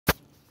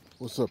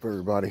What's up,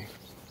 everybody?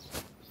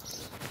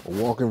 A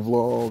walking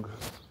vlog,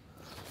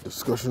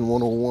 discussion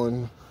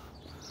 101,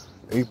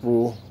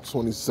 April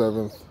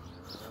 27th,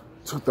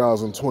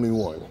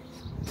 2021.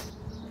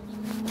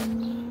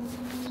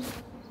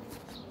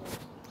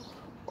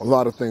 A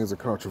lot of things are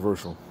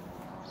controversial.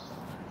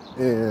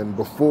 And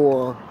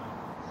before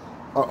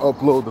I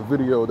upload the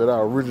video that I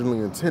originally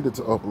intended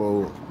to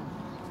upload,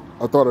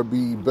 I thought it'd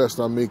be best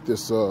I make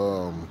this,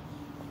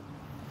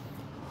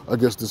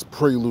 this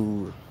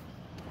prelude,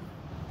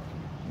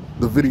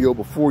 the video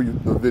before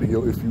the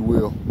video, if you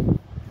will.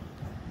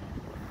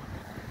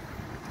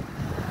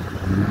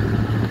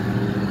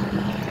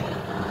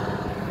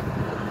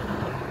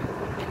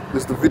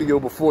 It's the video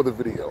before the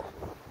video,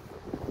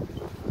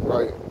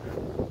 right?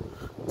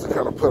 To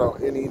kind of put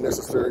out any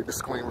necessary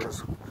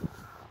disclaimers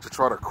to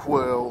try to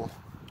quell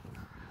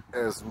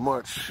as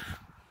much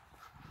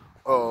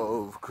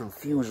of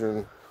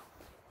confusion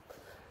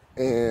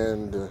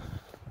and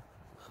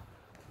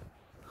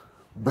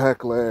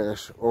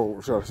backlash,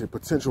 or should I say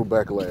potential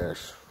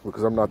backlash,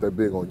 because I'm not that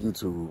big on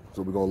YouTube,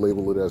 so we're going to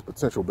label it as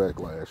potential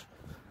backlash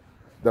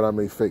that I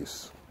may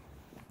face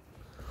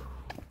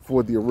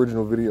for the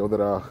original video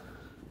that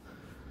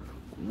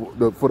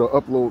for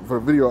the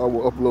video I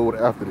will upload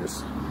after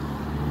this.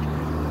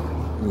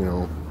 You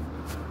know,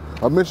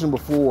 I mentioned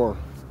before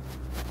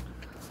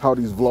how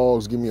these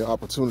vlogs give me an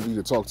opportunity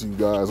to talk to you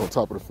guys, on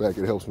top of the fact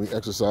it helps me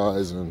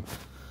exercise and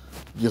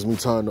gives me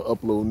time to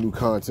upload new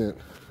content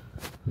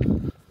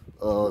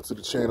to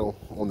the channel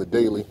on the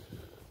daily,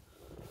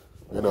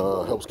 and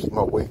helps keep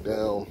my weight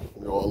down,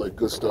 you know, all that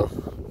good stuff.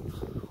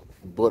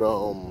 But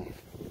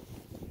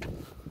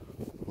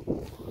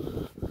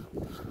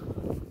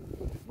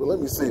let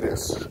me say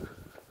this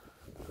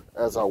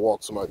as I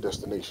walk to my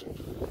destination.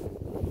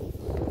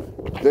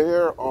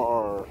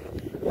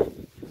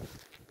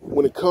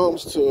 When it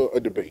comes to a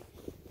debate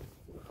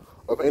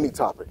of any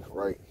topic,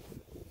 right?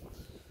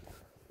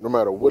 No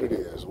matter what it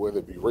is, whether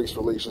it be race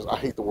relations, I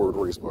hate the word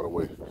race, by the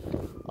way.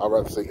 I'd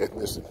rather say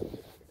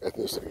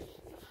ethnicity.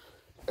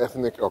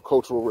 Ethnic or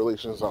cultural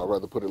relations, I'd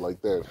rather put it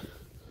like that.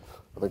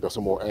 I think that's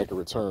a more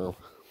accurate term.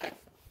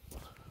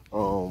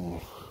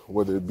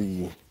 Whether it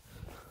be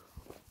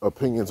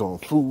opinions on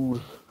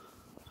food,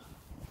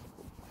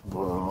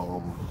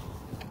 or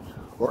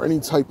any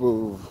type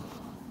of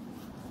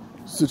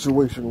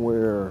situation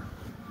where,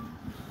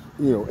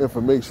 you know,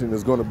 information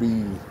is going to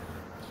be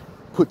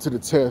put to the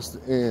test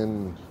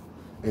and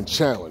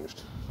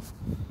challenged.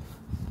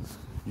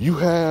 You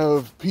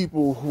have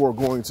people who are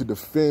going to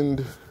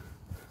defend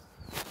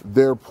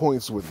their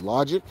points with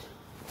logic,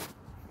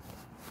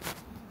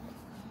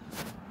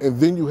 and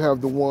then you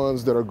have the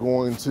ones that are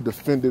going to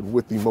defend it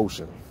with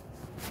emotion.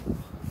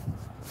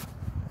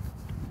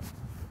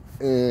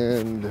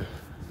 And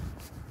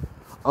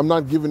I'm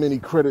not giving any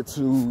credit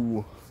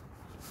to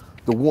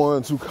the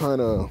ones who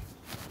kind of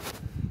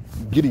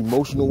get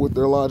emotional with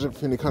their logic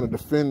and they kind of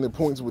defend their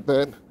points with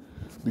that,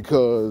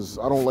 because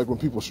I don't like when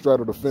people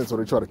straddle the fence or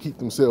they try to keep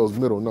themselves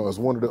middle. No, it's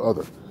one or the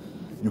other.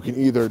 You can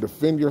either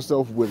defend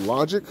yourself with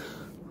logic,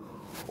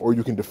 or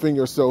you can defend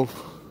yourself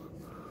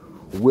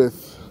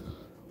with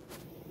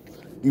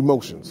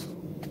emotions.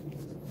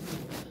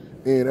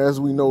 And as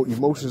we know,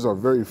 emotions are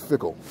very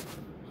fickle.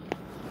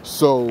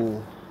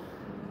 So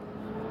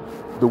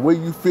the way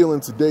you feeling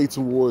today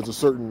towards a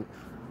certain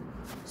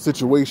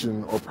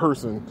situation or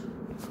person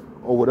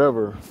or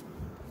whatever,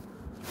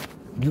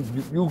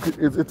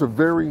 it's a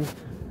very,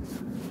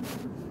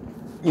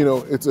 you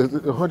know, it's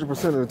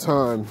 100% of the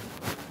time,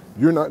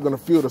 you're not going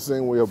to feel the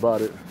same way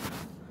about it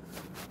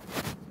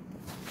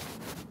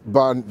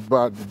by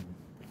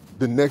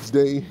the next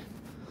day,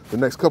 the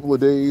next couple of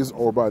days,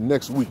 or by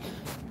next week.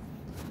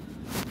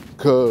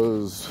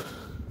 Because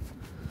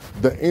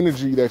the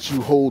energy that you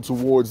hold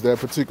towards that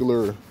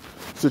particular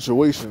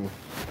situation,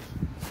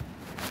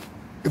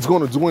 it's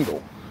going to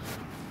dwindle.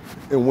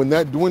 And when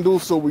that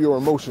dwindles, so will your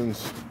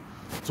emotions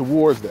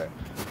towards that.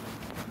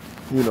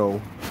 You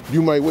know,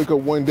 you might wake up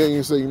one day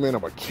and say, man,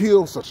 I'm going to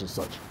kill such and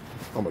such.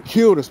 I'm going to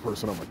kill this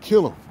person. I'm going to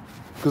kill them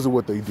because of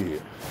what they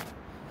did.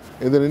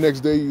 And then the next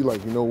day, you're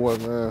like, you know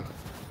what, man?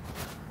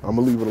 I'm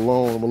going to leave it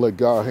alone. I'm going to let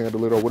God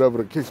handle it, or whatever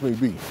the case may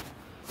be.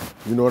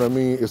 You know what I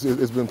mean? It's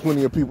been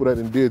plenty of people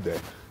that did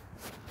that.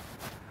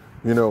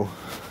 You know.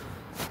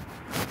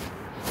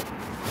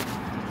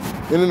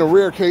 And in the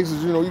rare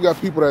cases, you know, you got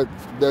people that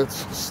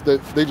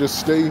they just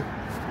stay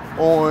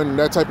on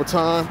that type of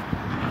time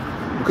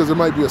because it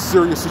might be a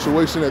serious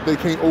situation that they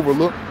can't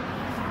overlook.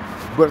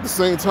 But at the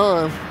same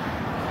time,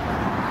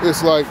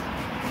 it's like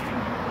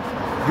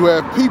you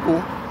have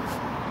people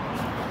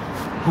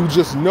who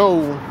just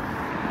know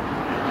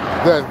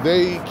that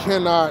they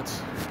cannot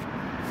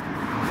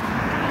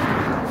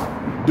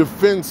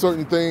defend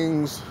certain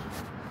things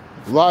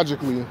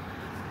logically,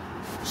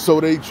 so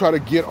they try to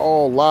get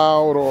all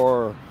loud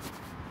or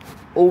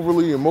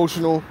overly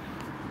emotional,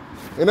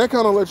 and that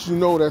kind of lets you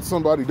know that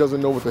somebody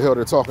doesn't know what the hell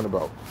they're talking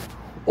about,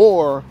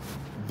 or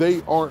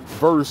they aren't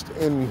versed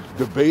in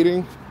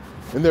debating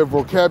and their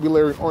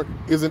vocabulary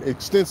isn't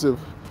extensive,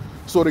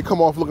 so they come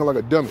off looking like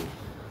a dummy.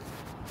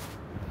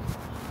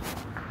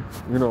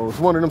 You know, it's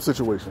one of them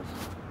situations.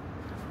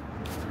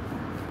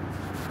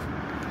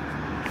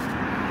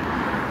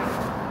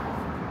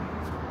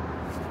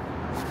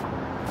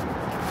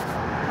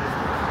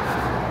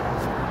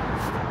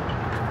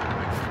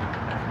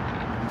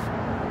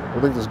 I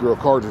think this girl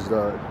car just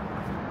died.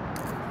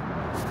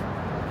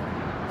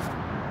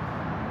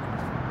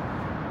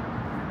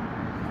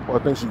 Well, I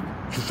think she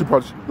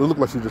probably, it looked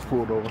like she just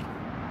pulled over.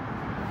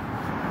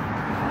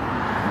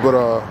 But,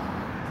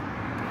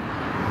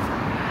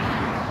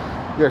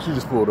 yeah, she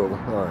just pulled over.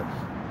 All right.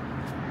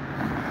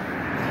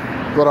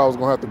 Thought I was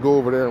going to have to go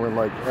over there and,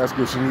 like, ask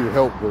her if she needed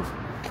help. But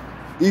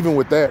even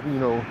with that, you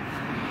know,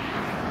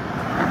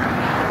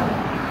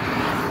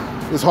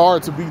 it's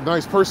hard to be a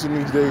nice person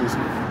these days.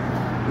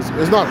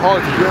 It's not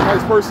hard to be a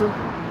nice person,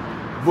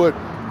 but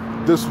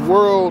this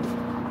world,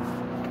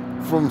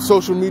 from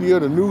social media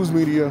to news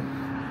media,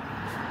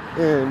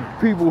 and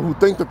people who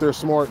think that they're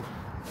smart,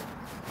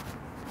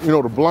 you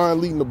know, the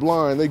blind leading the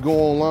blind, they go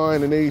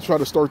online and they try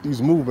to start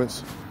these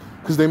movements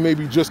because they may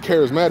be just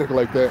charismatic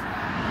like that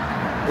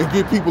and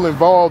get people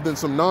involved in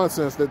some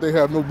nonsense that they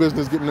have no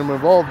business getting them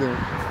involved in,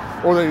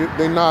 or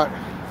they not,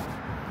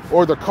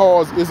 or the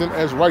cause isn't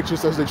as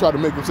righteous as they try to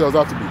make themselves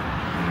out to be.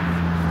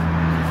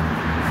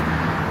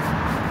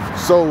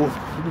 So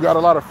you got a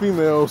lot of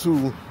females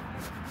who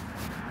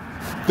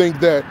think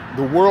that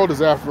the world is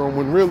after them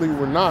when really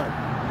we're not.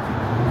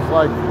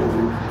 Like,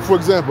 for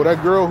example,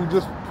 that girl who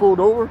just pulled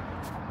over,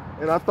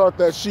 and I thought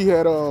that she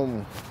had,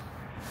 you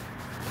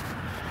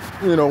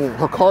know,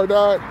 her car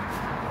died.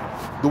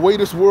 The way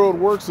this world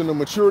works and the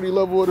maturity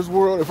level of this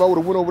world, if I would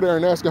have went over there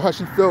and asked her how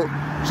she felt,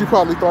 she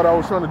probably thought I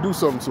was trying to do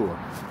something to her.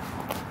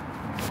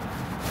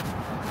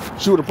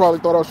 She would have probably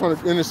thought I was trying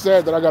to, and it's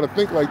sad that I got to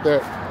think like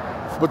that,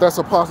 but that's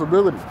a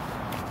possibility.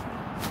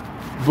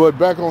 But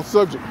back on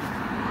subject,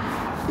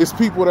 it's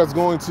people that's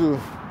going to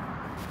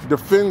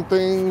defend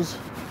things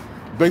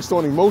based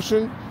on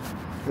emotion,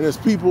 and it's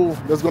people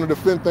that's going to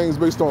defend things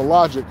based on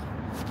logic.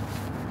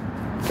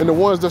 And the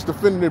ones that's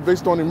defending it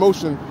based on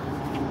emotion,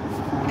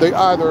 they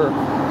either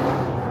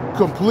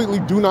completely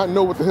do not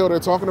know what the hell they're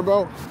talking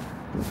about,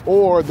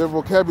 or their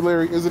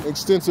vocabulary isn't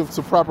extensive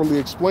to properly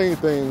explain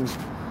things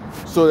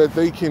so that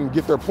they can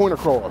get their point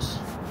across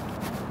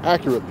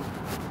accurately.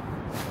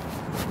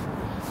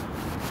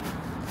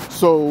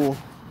 So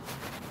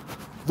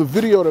the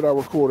video that I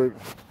recorded,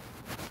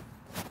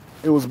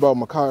 it was about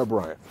Mah'Kyah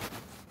Bryant.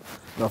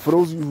 Now, for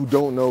those of you who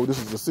don't know, this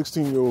is a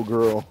 16-year-old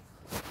girl.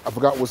 I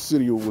forgot what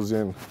city it was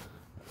in,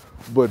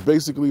 but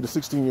basically the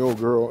 16-year-old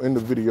girl in the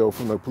video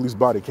from the police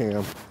body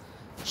cam,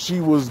 she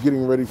was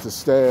getting ready to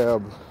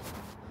stab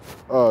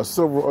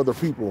several other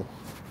people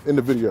in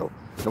the video.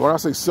 And when I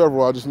say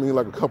several, I just mean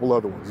like a couple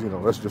other ones. You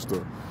know, that's just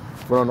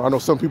but I know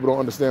some people don't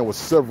understand what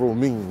several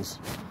means.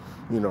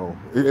 You know,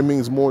 it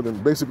means more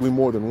than, basically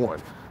more than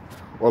one,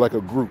 or like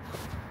a group,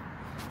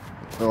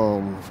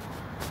 or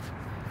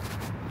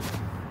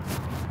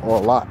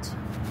a lot.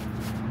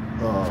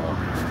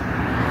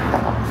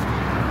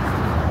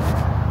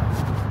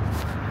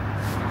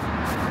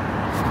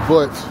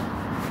 But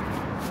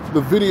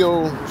the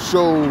video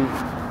showed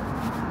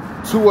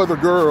two other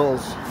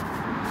girls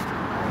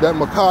that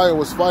Mah'Kyah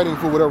was fighting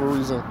for whatever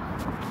reason.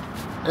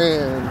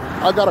 And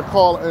I got a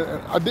call,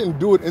 and I didn't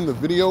do it in the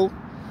video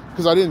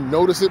because I didn't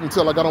notice it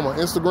until I got on my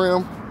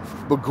Instagram.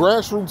 But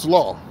Grassroots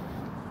Law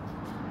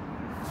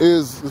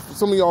is, if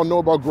some of y'all know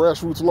about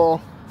Grassroots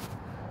Law,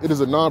 it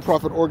is a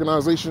nonprofit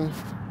organization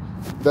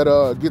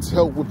that gets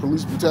help with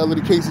police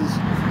brutality cases.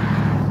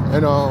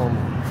 And,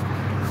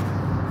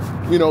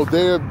 you know,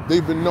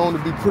 they've been known to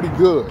be pretty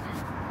good.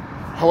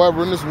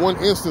 However, in this one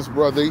instance,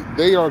 bro,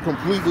 they are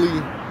completely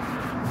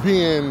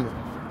being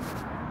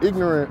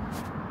ignorant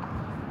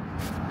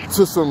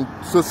to some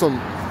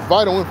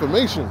vital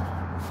information.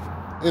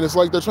 And it's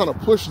like they're trying to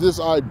push this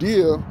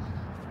idea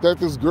that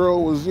this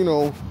girl was, you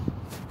know,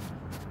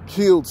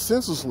 killed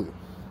senselessly.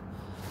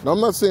 Now, I'm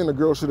not saying the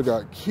girl should have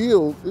got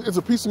killed. It's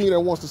a piece of me that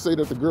wants to say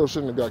that the girl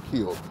shouldn't have got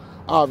killed,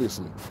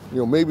 obviously. You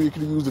know, maybe you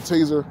could have used a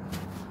taser,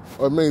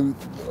 or maybe,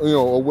 you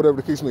know, or whatever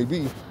the case may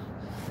be.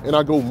 And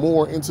I go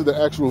more into the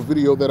actual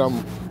video that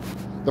I'm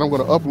going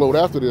to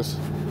upload after this.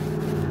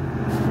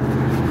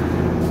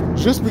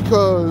 Just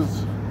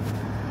because,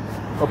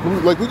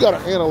 like, we got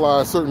to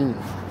analyze certain,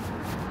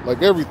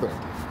 like, everything.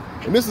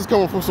 And this is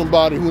coming from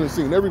somebody who has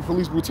seen every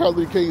police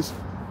brutality case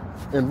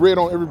and read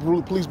on every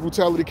police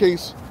brutality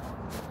case,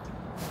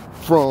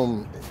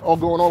 from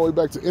going all the way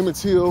back to Emmett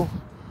Till.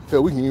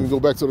 Hell, we can even go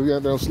back to the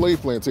goddamn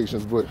slave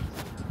plantations. But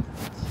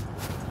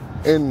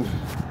in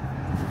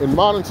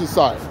modern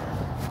society,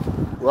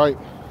 right?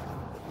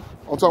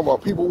 I'm talking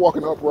about people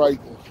walking upright,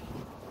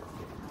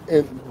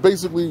 and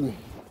basically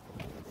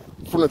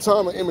from the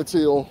time of Emmett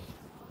Till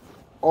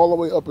all the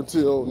way up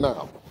until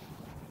now,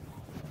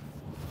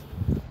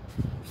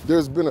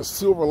 there's been a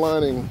silver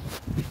lining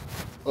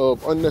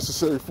of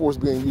unnecessary force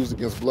being used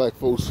against black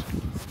folks,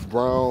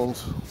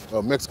 browns,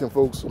 Mexican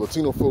folks,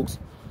 Latino folks,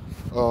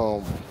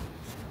 and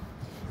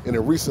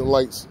in recent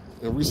light,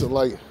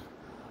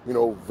 you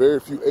know, very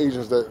few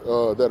Asians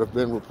that have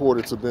been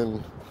reported to have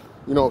been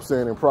you know what I'm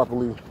saying,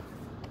 improperly,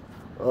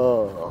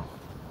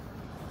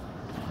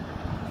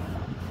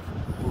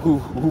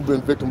 who've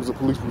been victims of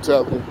police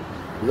brutality.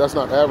 That's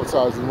not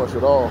advertised as much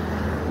at all.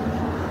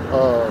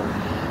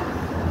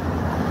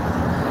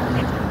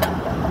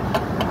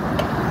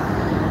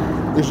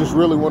 It's just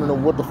really one of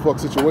them what the fuck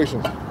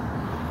situations.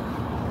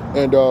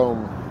 And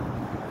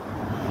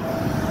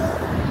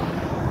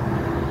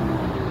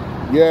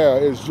yeah,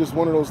 it's just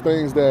one of those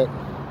things that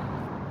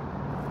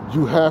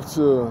you have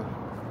to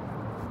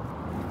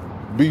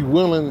be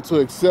willing to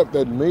accept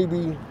that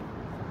maybe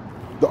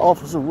the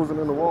officer wasn't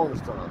in the wrong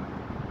this time.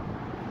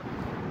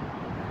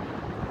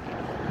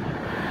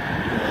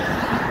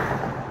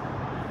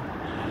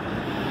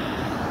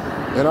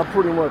 And I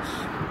pretty much,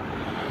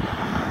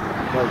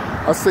 like,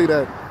 I say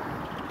that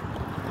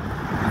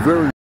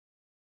very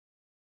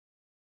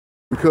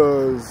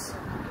because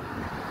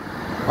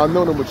I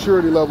know the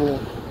maturity level,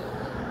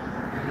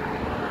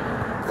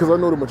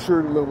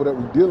 that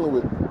we're dealing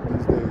with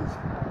these days.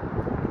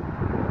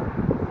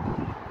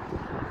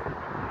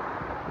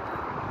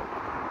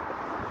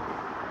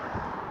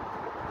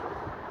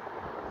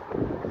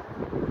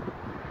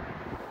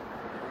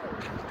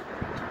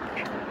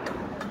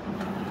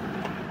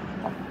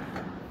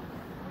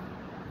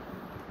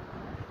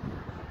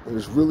 And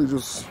it's really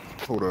just,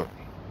 hold up.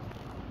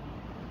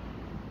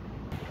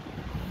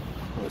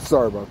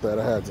 Sorry about that.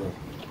 I had to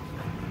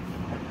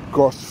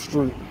cross the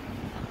street.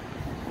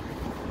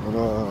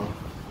 And,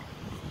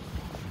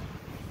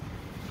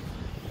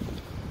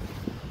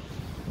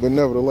 but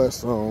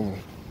nevertheless, but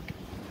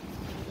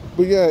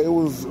yeah, it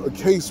was a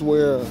case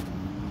where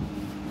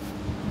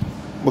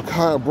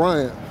Mah'Kyah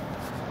Bryant,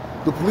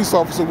 the police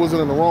officer,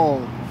 wasn't in the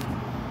wrong.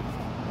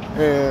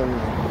 And,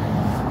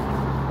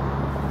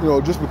 you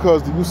know, just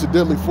because the use of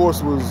deadly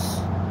force was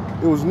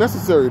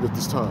necessary at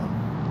this time.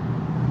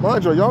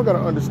 Mind you, y'all gotta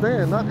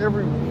understand, not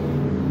every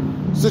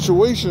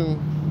situation,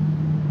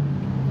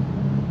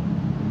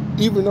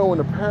 even though in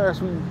the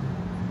past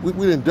we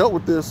didn't dealt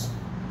with this,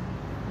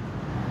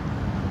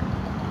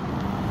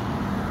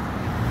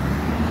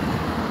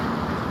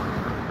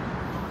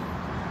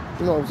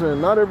 you know what I'm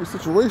saying, not every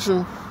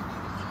situation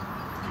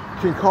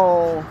can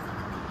call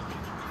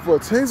for a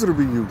taser to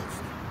be used.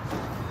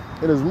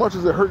 And as much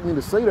as it hurt me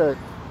to say that,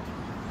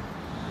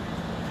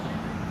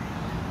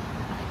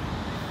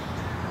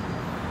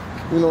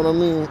 you know what I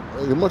mean?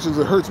 As much as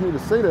it hurts me to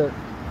say that,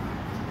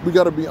 we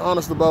got to be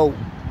honest about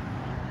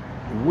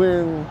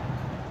when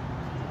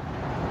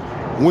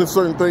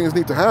certain things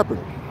need to happen.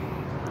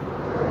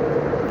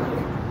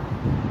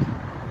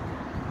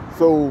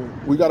 So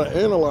we got to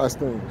analyze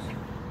things.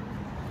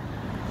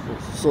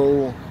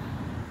 So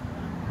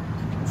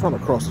I'm trying to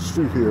cross the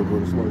street here,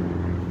 but it's like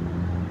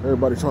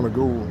everybody trying to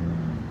go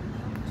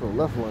to the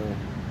left lane.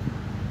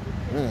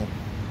 Man.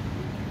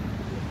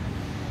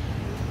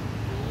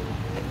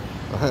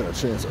 I had a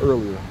chance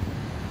earlier.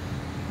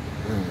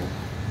 Man,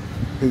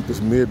 hate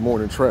this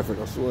mid-morning traffic,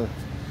 I swear.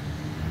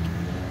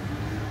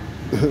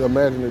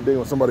 Imagine the day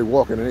when somebody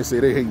walking and they say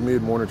they hate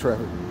mid-morning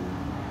traffic.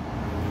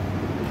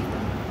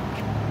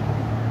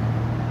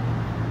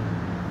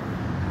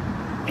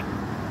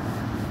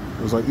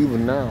 It was like,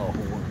 even now,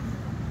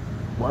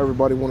 why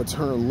everybody want to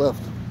turn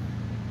left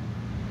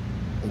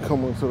and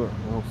come into the, you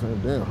know what I'm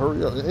saying, damn,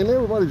 hurry up. And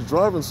everybody's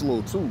driving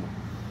slow too.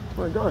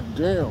 Like, god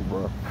damn,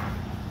 bro.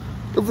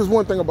 If there's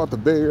one thing about the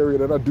Bay Area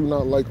that I do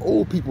not like,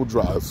 old people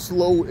drive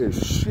slow as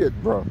shit,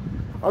 bro.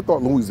 I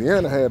thought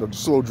Louisiana had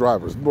slow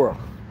drivers, bro.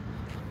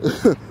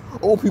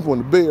 Old people in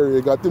the Bay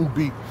Area got them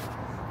beat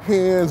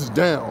hands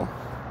down.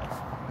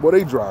 Boy,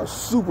 they drive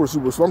super,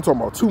 super slow. I'm talking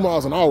about 2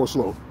 miles an hour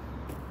slow.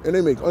 And they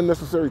make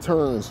unnecessary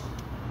turns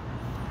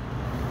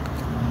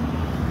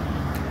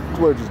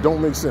where it just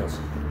don't make sense.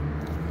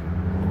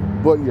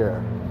 But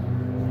yeah.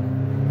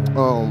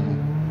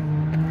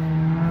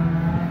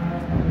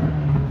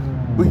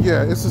 But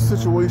yeah, it's a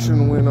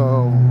situation when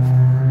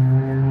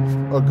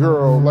a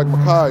girl like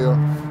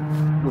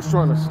Mah'Kyah was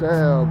trying to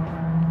stab,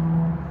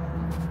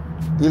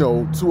 you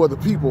know, 2 other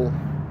people.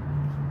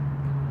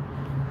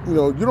 You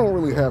know, you don't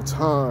really have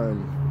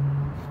time.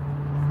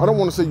 I don't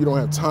want to say you don't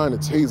have time to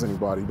tase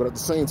anybody, but at the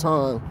same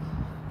time,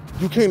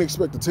 you can't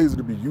expect the taser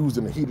to be used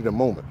in the heat of the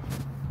moment,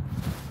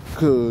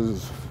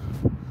 because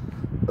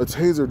a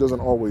taser doesn't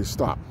always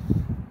stop.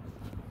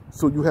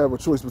 So you have a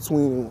choice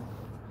between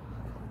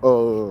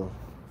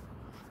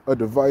a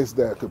device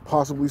that could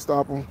possibly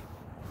stop them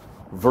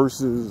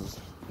versus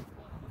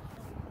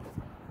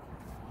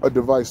a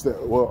device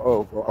that,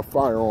 well, a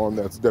firearm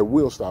that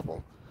will stop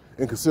them.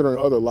 And considering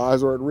other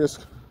lives are at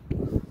risk,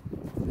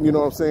 you know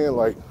what I'm saying?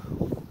 Like,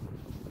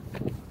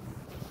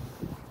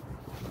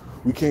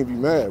 we can't be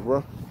mad,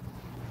 bro.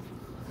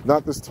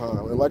 Not this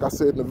time. And like I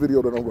said in the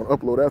video that I'm going to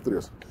upload after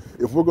this,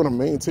 if we're going to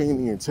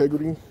maintain the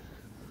integrity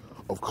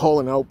of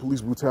calling out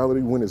police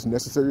brutality when it's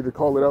necessary to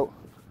call it out,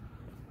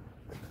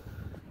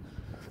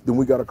 then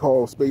we got to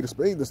call a spade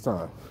this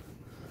time.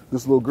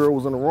 This little girl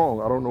was in the wrong.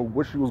 I don't know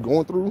what she was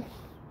going through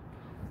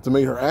to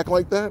make her act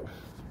like that,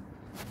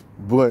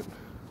 but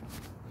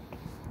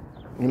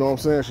you know what I'm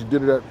saying? She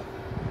did it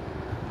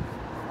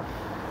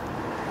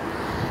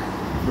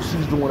but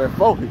she's the one at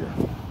fault here.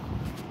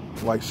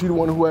 Like, she the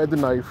one who had the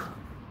knife.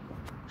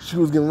 She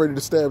was getting ready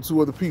to stab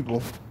 2 other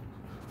people.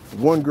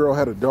 One girl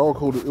had a dog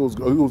hold. It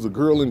was a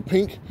girl in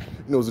pink,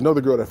 and there was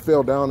another girl that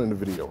fell down in the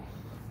video.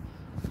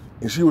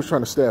 And she was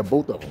trying to stab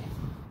both of them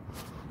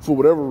for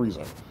whatever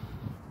reason.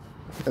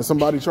 And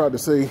somebody tried to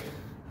say,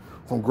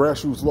 from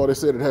grassroots law, they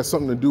said it has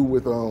something to do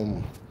with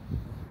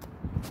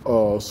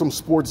some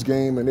sports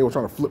game, and they were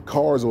trying to flip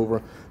cars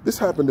over. This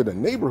happened in a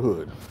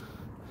neighborhood.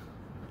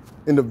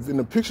 In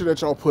the picture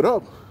that y'all put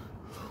up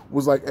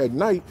was like at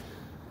night,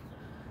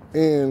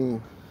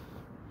 and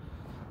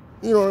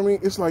you know what I mean?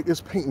 It's like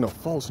it's painting a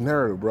false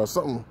narrative, bro.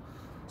 Something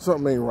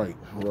ain't right,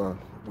 bro,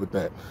 with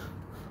that.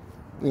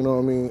 You know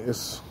what I mean?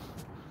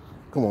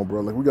 Come on,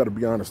 bro. Like, we got to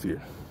be honest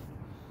here.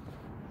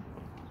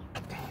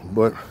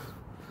 But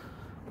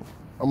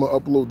I'm gonna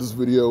upload this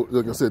video.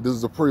 Like I said, this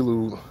is a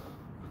prelude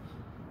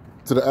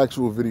to the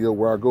actual video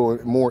where I go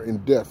more in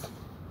depth.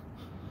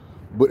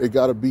 But it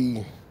gotta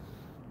be,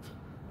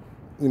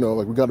 you know,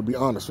 like, we gotta be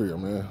honest here,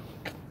 man.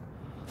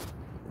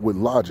 With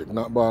logic,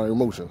 not by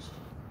emotions.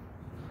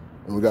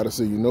 And we gotta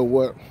say, you know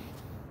what?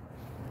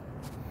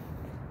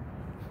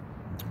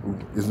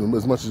 As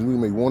much as we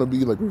may want to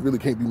be, like, we really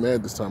can't be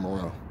mad this time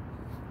around.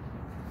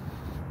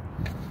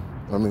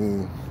 I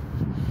mean,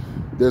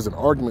 there's an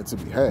argument to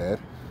be had.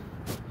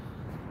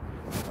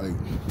 Like,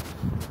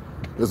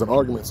 there's an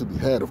argument to be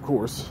had, of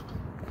course.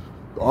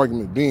 The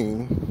argument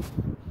being,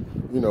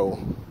 you know,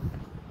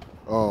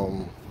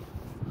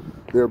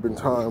 there have been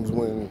times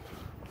when,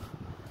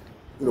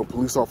 you know,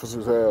 police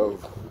officers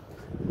have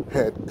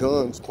had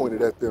guns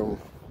pointed at them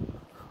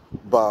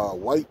by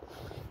white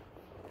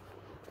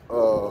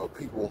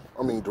people.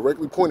 I mean,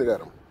 directly pointed at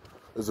them.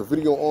 There's a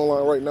video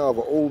online right now of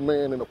an old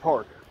man in a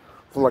park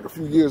from like a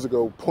few years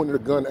ago pointed a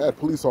gun at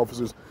police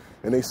officers,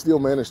 and they still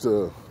managed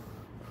to,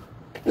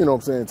 you know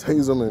what I'm saying,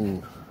 tase them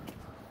and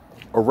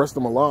arrest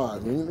them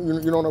alive. You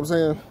know what I'm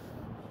saying?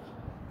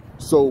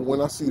 So when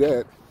I see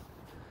that,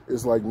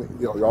 it's like, you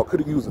know, y'all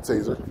could have used a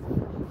taser,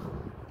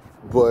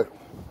 but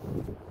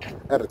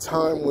at a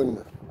time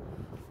when,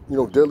 you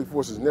know, deadly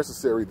force is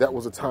necessary, that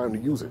was a time to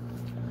use it.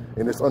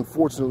 And it's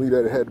unfortunately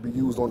that it had to be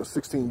used on a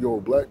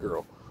 16-year-old black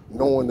girl,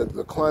 knowing that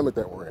the climate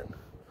that we're in.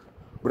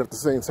 But at the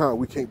same time,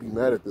 we can't be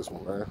mad at this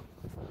one, man.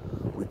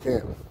 We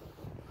can't.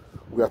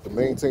 We have to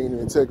maintain the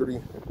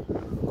integrity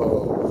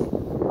of,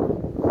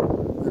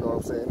 you know what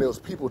I'm saying? There was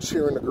people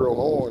cheering the girl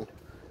on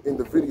in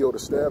the video to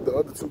stab the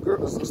other 2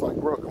 girls. It's like,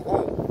 bro, come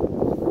on.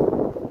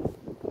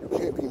 You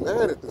can't be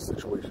mad at this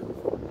situation.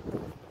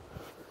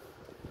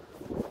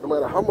 No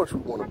matter how much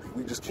we want to be,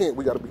 we just can't.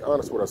 We got to be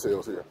honest with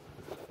ourselves here.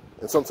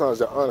 And sometimes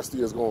that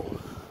honesty is going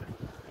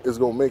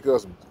to make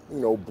us, you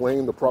know,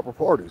 blame the proper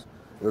parties.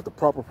 And if the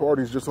proper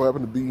parties just so happen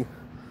to be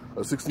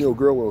a 16-year-old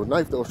girl with a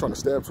knife that was trying to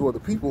stab 2 other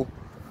people,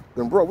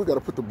 then, bro, we got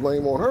to put the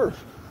blame on her.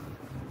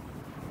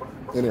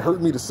 And it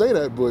hurt me to say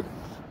that, but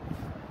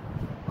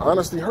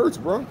honesty hurts,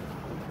 bro.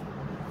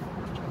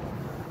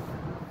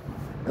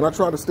 And I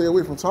try to stay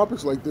away from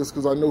topics like this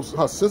because I know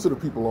how sensitive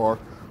people are,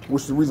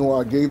 which is the reason why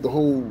I gave the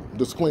whole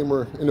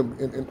disclaimer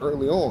in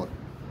early on.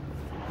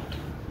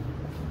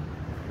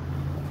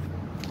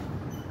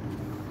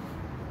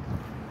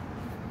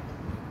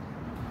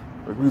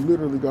 Like, we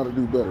literally got to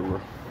do better, bro.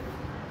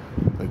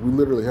 Like, we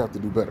literally have to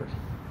do better.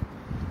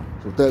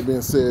 So with that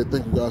being said,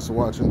 thank you guys for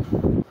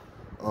watching.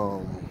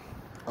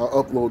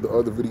 I'll upload the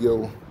other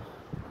video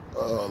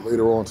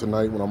later on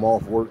tonight when I'm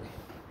off work.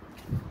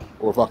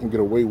 Or if I can get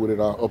away with it,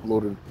 I'll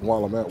upload it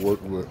while I'm at work.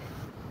 But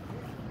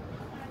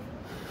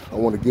I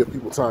want to give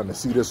people time to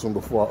see this one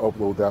before I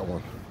upload that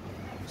one.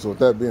 So with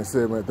that being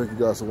said, man, thank you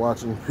guys for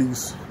watching.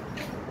 Peace.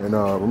 And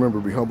remember,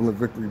 be humble in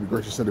victory, be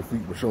gracious in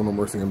defeat, but show no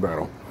mercy in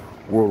battle.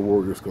 World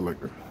Warriors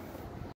Collector.